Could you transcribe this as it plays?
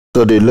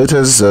So the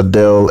latest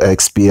Dell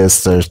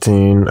XPS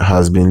 13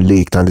 has been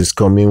leaked and is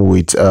coming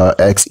with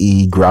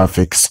XE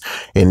graphics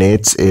in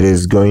it. It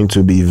is going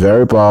to be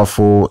very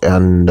powerful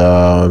and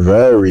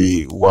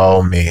very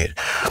well made.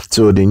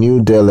 So the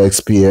new Dell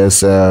XPS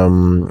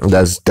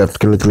that's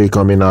technically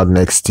coming out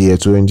next year,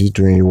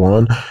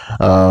 2021,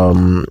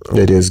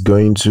 it is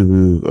going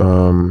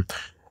to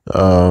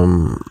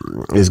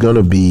it's going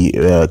to be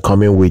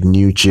coming with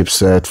new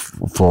chipset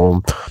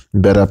for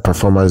better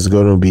performance. It's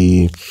going to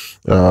be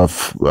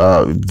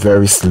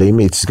very slim.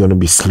 It's going to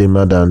be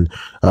slimmer than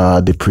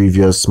the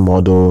previous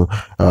model.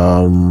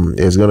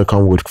 It's going to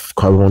come with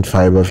carbon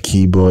fiber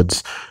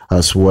keyboards,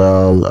 as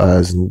well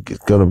as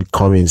it's going to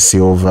come in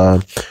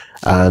silver,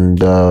 and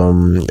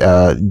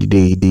the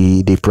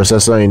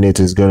processor in it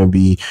is going to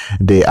be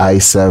the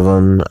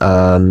i7,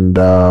 and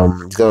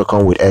it's going to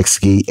come with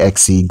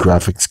XE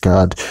graphics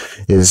card.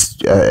 Is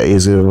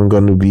even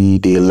going to be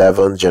the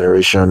 11th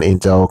generation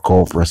Intel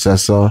Core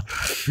processor.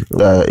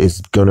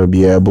 It's going to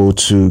be able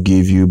to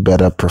give you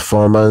better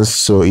performance.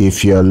 So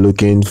if you are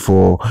looking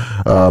for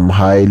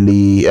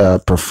highly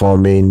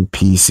performing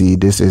PC,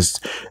 this is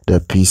the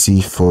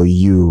PC for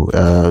you.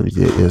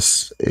 It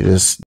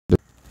is.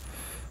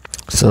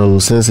 So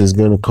since it's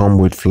going to come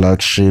with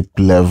flagship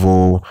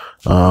level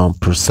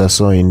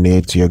processor in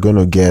it, you're going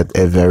to get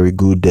a very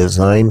good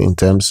design in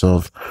terms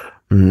of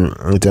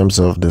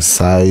the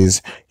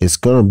size. It's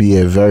going to be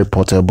a very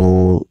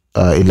portable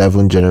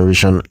 11th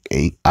generation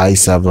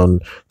i7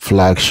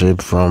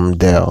 flagship from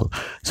Dell.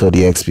 So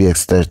the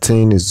XPS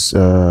 13 is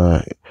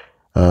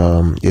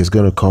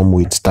going to come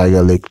with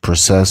Tiger Lake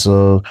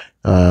processor,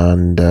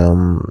 and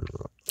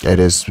it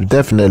is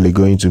definitely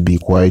going to be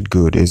quite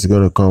good. It's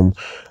going to come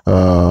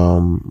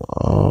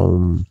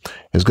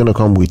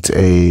with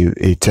a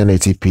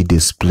 1080p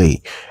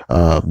display.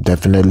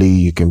 Definitely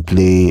you can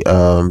play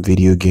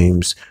video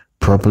games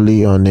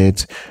properly on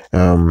it.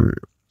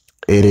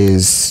 It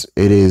is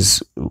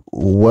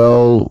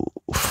well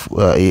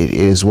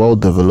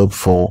developed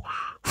for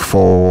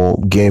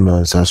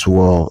gamers as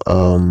well.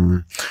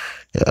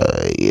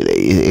 It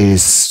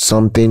is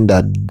something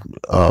that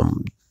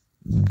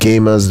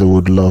gamers they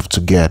would love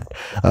to get.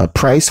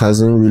 Price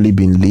hasn't really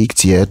been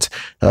leaked yet.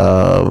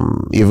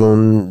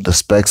 Even the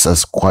specs are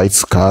quite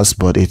scarce,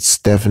 but it's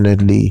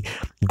definitely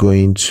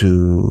going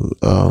to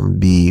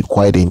be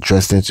quite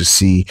interesting to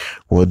see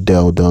what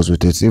Dell does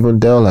with it. Even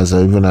Dell has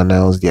even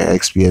announced their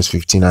XPS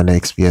 15 and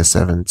XPS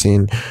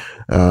 17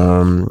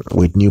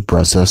 with new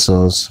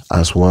processors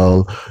as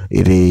well.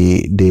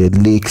 The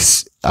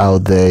leaks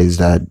out there is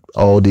that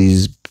all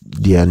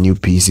their new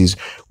PCs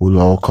will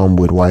all come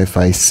with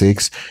Wi-Fi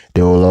 6.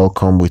 They will all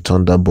come with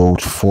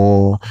Thunderbolt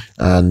 4,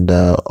 and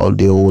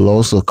they will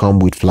also come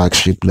with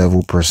flagship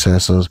level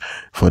processors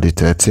for the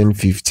 13,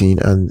 15,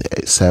 and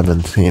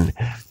 17.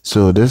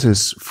 So this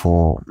is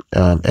for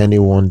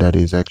anyone that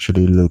is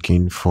actually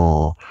looking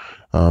for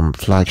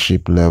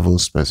flagship level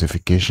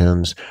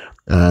specifications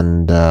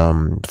and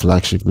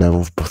flagship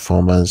level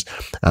performance,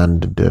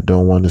 and they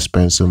don't want to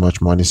spend so much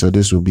money. So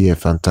this will be a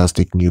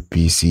fantastic new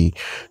PC.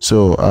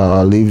 So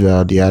I'll leave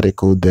the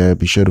article there.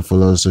 Be sure to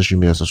follow us on social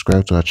media,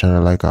 subscribe to our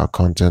channel, like our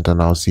content,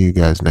 and I'll see you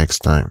guys next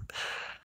time.